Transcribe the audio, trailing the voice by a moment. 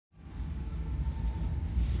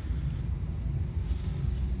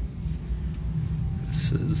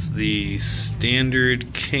This is the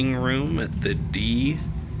standard king room at the D,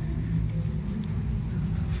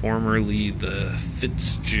 formerly the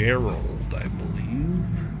Fitzgerald, I believe.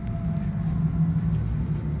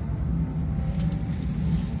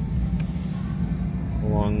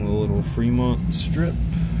 Along the little Fremont strip.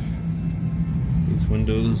 These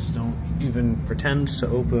windows don't even pretend to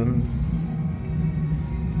open.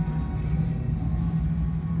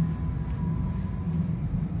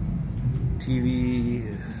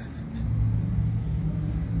 TV.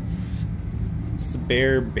 It's the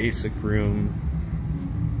bare basic room.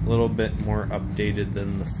 A little bit more updated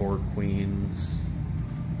than the Four Queens.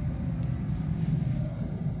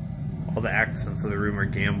 All the accents of the room are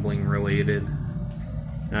gambling related.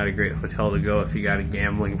 Not a great hotel to go if you got a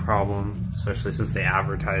gambling problem, especially since they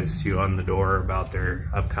advertise to you on the door about their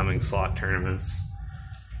upcoming slot tournaments.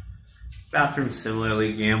 Bathroom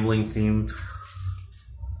similarly gambling themed.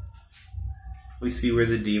 We see where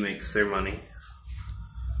the D makes their money.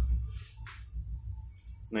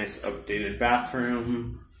 Nice updated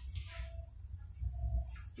bathroom.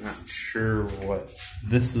 Not sure what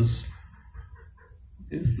this is.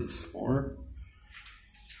 Is this for?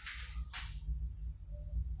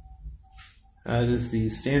 It is the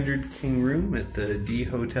standard king room at the D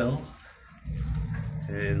Hotel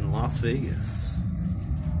in Las Vegas.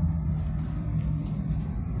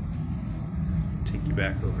 Take you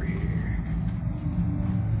back over here.